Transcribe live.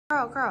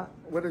Carl.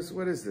 What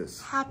is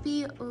this?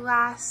 Happy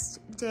last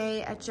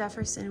day at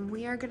Jefferson.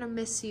 We are gonna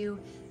miss you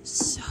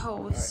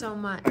so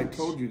much. I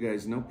told you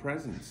guys no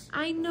presents.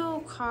 I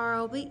know,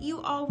 Carl, but you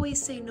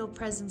always say no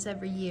presents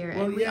every year,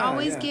 Well, and we yeah,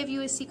 always yeah. give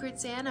you a Secret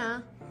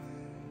Santa.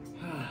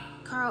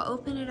 Carl,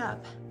 open it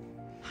up.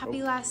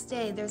 Happy last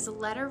day. There's a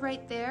letter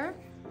right there.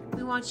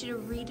 We want you to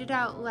read it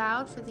out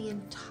loud for the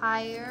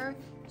entire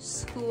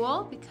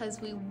school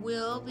because we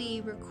will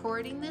be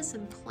recording this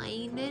and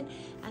playing it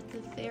at the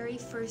very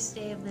first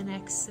day of the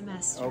next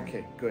semester.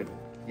 Okay, good.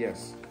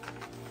 Yes.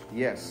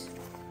 Yes.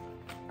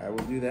 I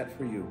will do that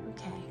for you.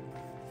 Okay.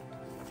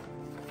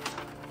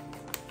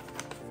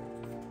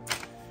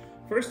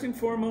 First and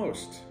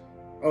foremost.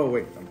 Oh,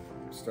 wait.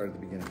 I'll start at the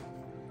beginning.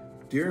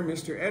 Dear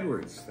Mr.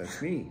 Edwards,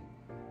 that's me.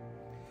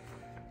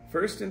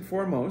 First and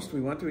foremost,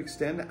 we want to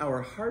extend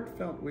our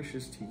heartfelt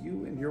wishes to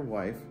you and your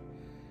wife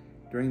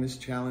during this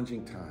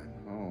challenging time.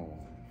 Oh,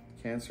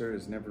 cancer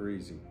is never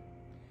easy.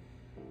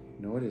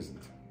 No, it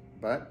isn't.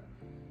 But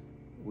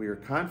we are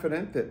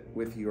confident that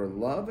with your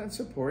love and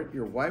support,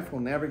 your wife will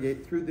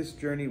navigate through this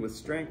journey with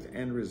strength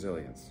and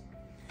resilience.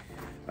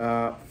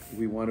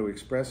 We want to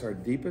express our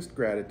deepest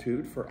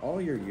gratitude for all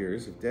your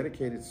years of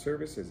dedicated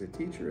service as a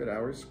teacher at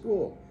our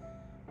school.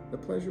 The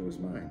pleasure was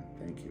mine.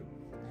 Thank you.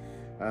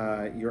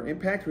 Your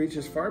impact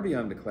reaches far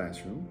beyond the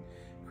classroom,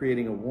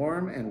 creating a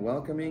warm and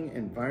welcoming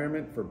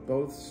environment for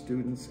both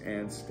students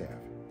and staff.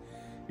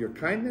 Your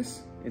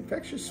kindness,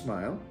 infectious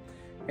smile,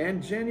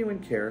 and genuine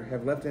care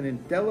have left an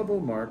indelible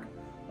mark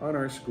on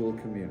our school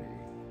community.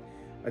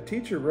 A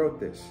teacher wrote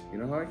this. You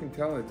know how I can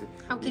tell it?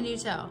 How can you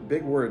tell?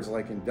 Big words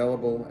like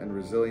indelible and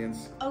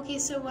resilience. Okay,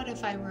 so what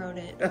if I wrote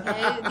it?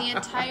 Okay? The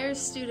entire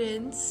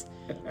students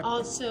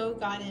also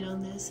got in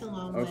on this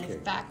along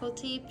with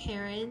faculty,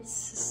 parents,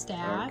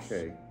 staff.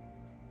 Okay.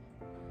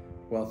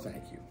 Well,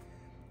 thank you.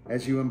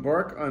 As you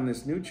embark on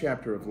this new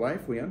chapter of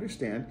life, we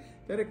understand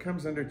that it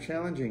comes under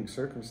challenging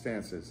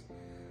circumstances.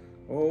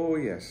 Oh,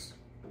 yes.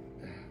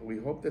 We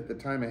hope that the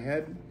time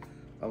ahead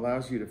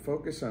allows you to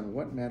focus on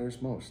what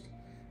matters most,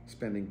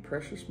 spending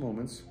precious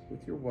moments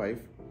with your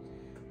wife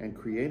and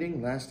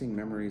creating lasting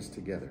memories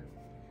together.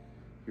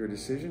 Your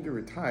decision to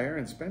retire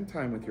and spend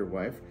time with your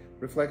wife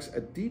reflects a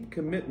deep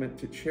commitment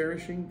to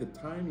cherishing the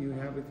time you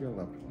have with your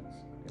loved ones.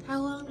 Yes. How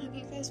long have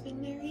you guys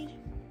been married?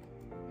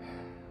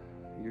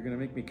 You're going to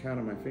make me count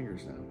on my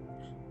fingers now.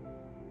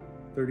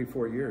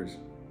 34 years.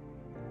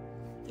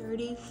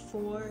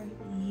 34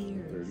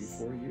 years.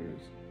 34 years.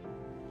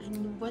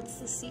 And what's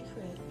the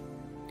secret?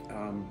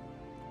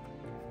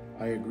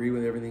 I agree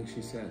with everything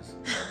she says.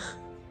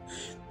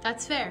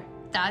 That's fair.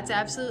 That's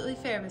absolutely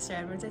fair, Mr.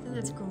 Edwards. I think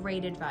that's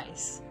great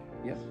advice.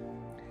 Yep.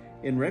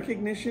 In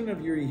recognition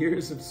of your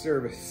years of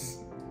service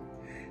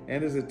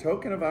and as a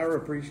token of our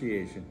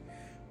appreciation,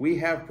 we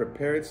have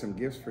prepared some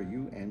gifts for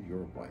you and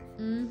your wife.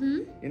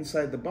 Mm-hmm.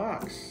 Inside the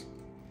box,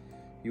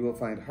 you will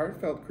find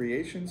heartfelt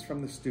creations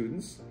from the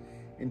students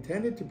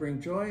intended to bring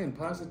joy and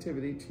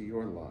positivity to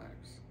your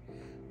lives.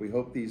 We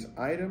hope these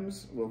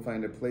items will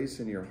find a place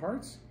in your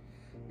hearts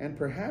and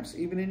perhaps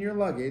even in your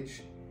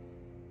luggage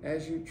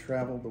as you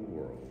travel the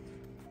world.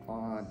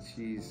 Aw,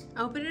 jeez.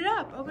 Open it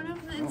up. Open up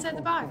inside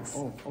the box.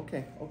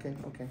 Okay.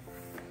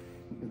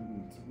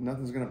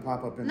 Nothing's gonna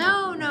pop up in there.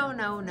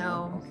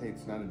 No. Okay,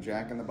 it's not a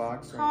jack in the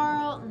box?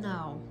 Carl,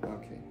 no.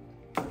 Okay.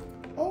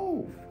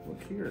 Oh,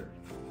 look here.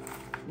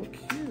 Look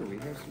here, we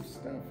have some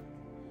stuff.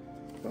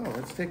 Oh,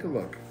 let's take a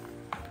look.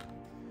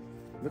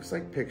 Looks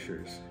like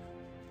pictures.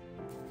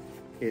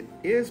 It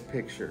is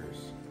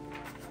pictures.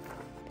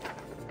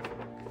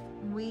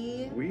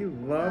 We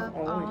love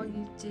all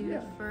you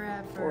do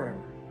forever.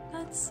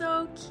 That's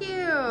so cute.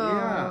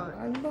 Yeah,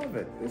 I love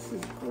it. This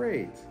is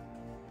great.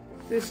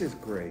 This is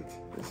great.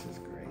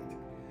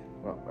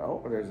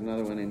 Well, there's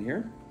another one in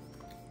here.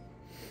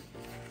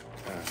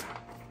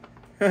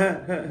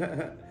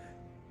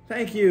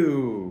 Thank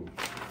you.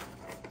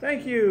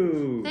 Thank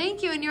you,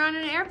 and you're on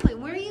an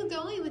airplane. Where are you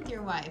going with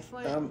your wife?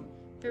 What,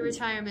 for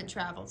retirement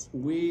travels?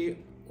 We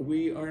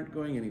aren't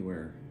going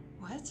anywhere.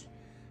 What?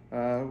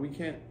 We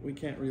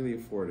can't really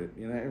afford it.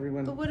 You know,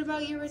 everyone. But what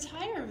about your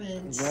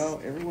retirement?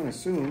 Well, everyone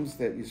assumes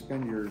that you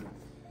spend your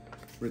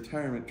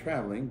retirement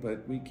traveling,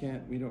 but we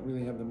don't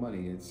really have the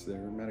money. It's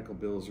their medical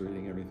bills are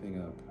eating everything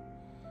up.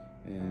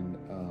 And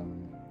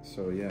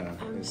so yeah.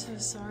 I'm so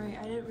sorry.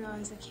 I didn't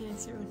realize that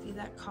cancer would be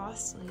that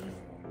costly. No,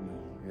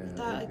 yeah. I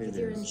thought like with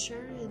your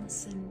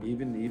insurance and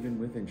even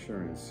with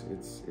insurance,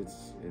 it's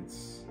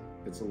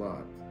a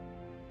lot.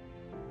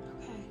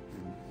 Okay.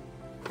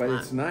 But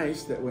it's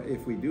nice that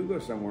if we do go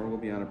somewhere, we'll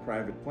be on a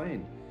private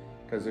plane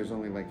because there's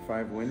only like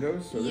 5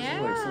 windows. So this is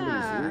like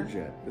somebody's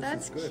Learjet.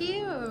 That's is good.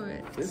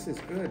 Cute. This is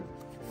good.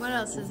 What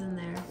else is in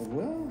there?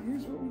 Well,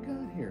 here's what we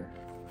got here.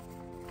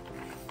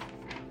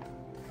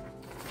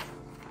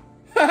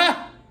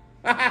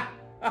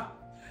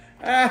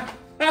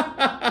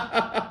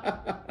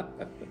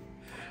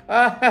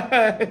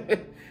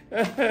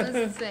 What does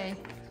it say?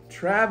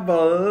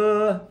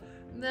 Travel.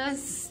 The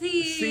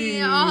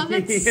sea. Oh,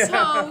 that's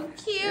so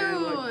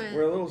cute. Look,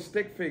 we're little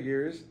stick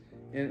figures,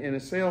 in a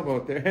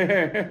sailboat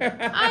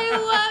there. I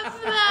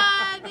love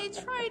that. They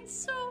tried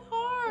so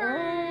hard.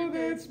 Oh,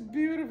 that's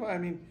beautiful. I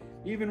mean,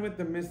 even with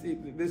the misty,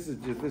 this is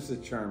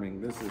charming.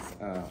 This is,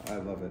 I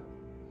love it.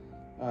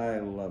 I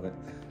love it.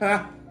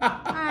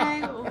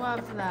 I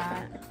love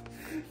that.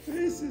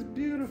 This is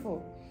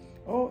beautiful.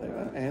 Oh,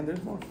 and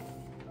there's more.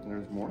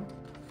 There's more.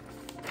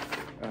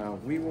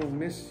 We will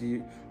miss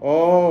you.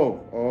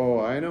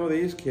 Oh, I know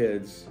these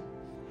kids.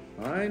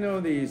 I know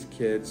these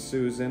kids,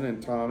 Susan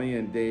and Tommy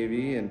and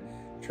Davy and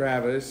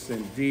Travis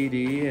and Dee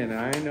Dee, and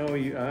I know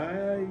you.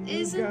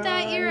 Isn't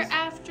that your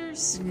after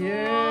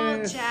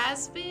school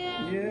jazz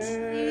band? Yes.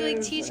 You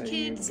like teach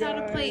kids how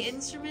to play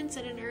instruments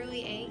at an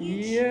early age?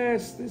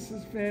 Yes, this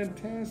is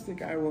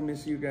fantastic. I will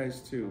miss you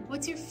guys too.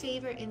 What's your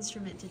favorite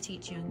instrument to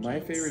teach young kids? My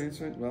favorite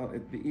instrument? Well,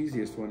 the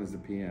easiest one is the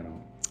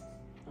piano.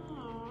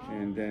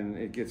 And then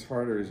it gets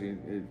harder as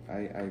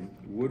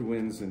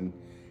woodwinds and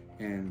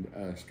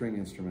string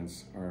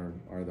instruments are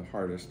the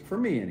hardest for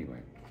me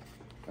anyway.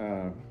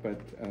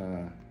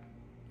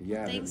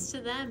 Yeah. Thanks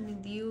to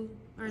them,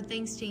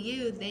 thanks to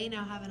you, they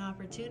now have an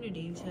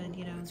opportunity to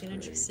get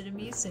interested in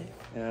music.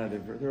 Yeah,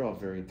 they're all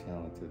very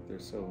talented. They're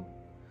so.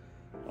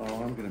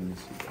 Oh, I'm gonna miss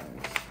you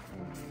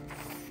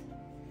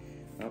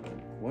guys.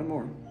 One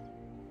more.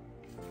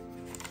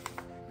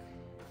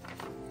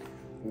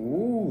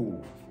 Ooh.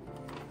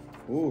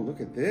 Ooh, look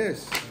at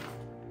this.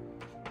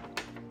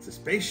 It's a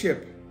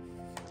spaceship.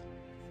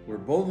 We're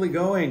boldly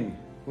going.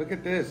 Look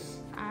at this.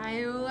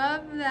 I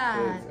love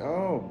that.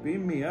 Oh,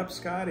 beam me up,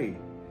 Scotty.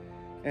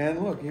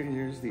 And look,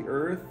 here's the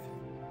Earth.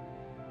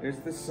 There's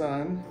the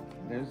sun.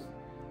 You're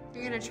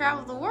gonna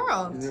travel the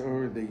world.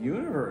 Or the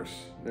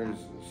universe. There's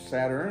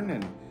Saturn,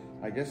 and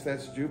I guess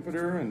that's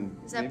Jupiter. And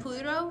is that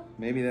Pluto?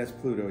 Maybe that's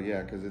Pluto,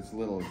 yeah, because it's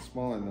little. It's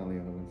smaller than all the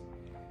other ones.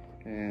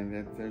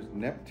 And there's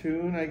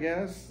Neptune, I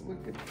guess.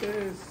 Look at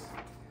this.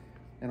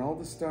 And all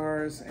the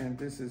stars, and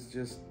this is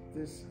just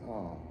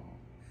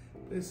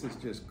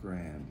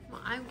grand.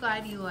 Well, I'm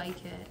glad you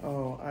like it.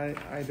 Oh,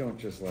 I don't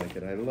just like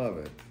it, I love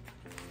it.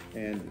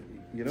 And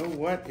you know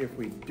what? If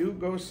we do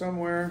go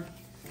somewhere,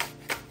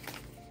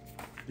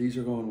 these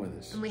are going with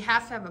us. And we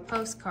have to have a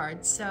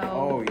postcard, so...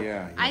 Oh,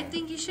 yeah. I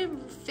think you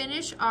should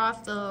finish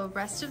off the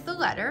rest of the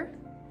letter.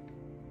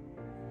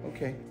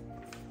 Okay.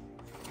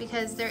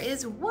 Because there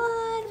is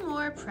one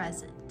more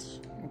present.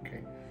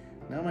 Okay.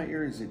 Now my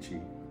ear is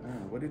itchy.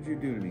 What did you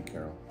do to me,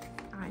 Carol?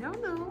 I don't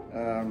know.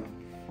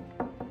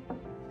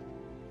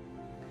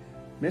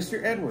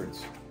 Mr.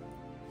 Edwards,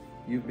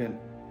 you've been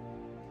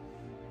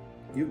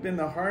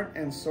the heart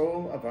and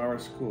soul of our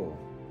school,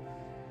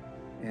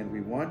 and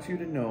we want you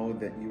to know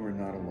that you are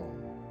not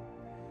alone.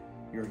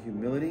 Your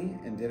humility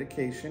and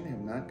dedication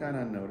have not gone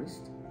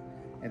unnoticed,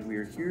 and we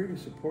are here to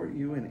support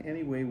you in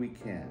any way we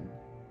can.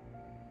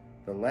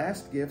 The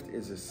last gift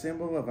is a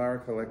symbol of our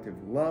collective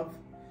love,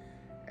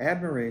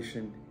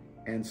 admiration,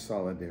 and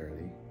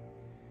solidarity.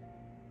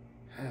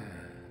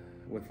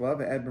 With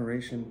love,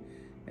 admiration,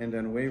 and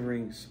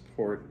unwavering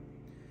support,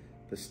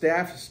 the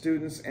staff,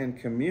 students, and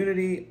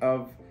community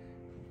of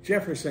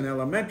Jefferson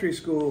Elementary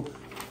School,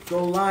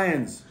 go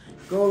Lions!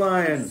 Go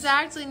Lions!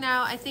 Exactly.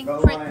 Now, I think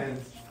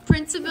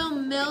Principal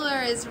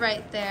Miller is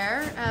right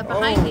there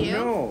behind you.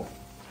 Oh,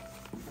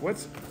 no. What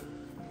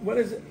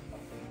is it?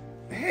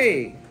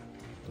 Hey!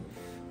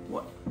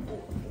 What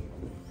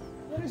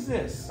is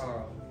this?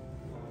 On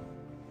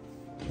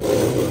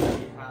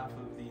behalf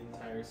of the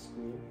entire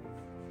school,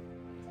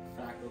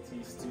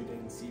 faculty,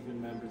 students,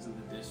 even members of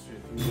the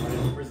district, we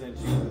wanted to present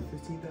you with a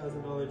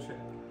 $15,000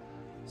 check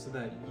so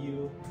that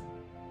you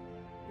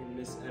and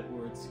Miss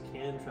Edwards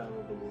can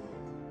travel the world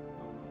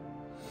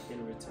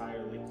and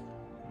retire like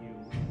you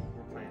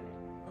were planning.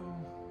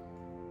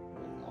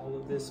 All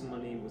of this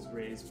money was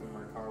raised from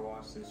our car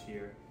wash this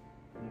year,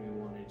 and we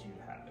wanted you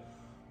to have it.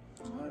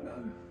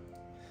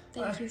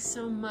 Thank you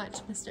so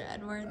much, Mr.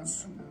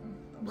 Edwards.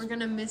 We're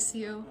gonna miss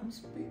you. I'm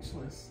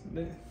speechless.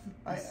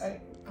 I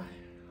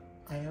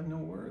have no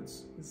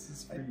words. This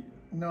is for you.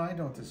 No, I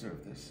don't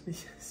deserve this.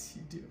 Yes,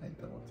 you do. I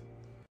don't.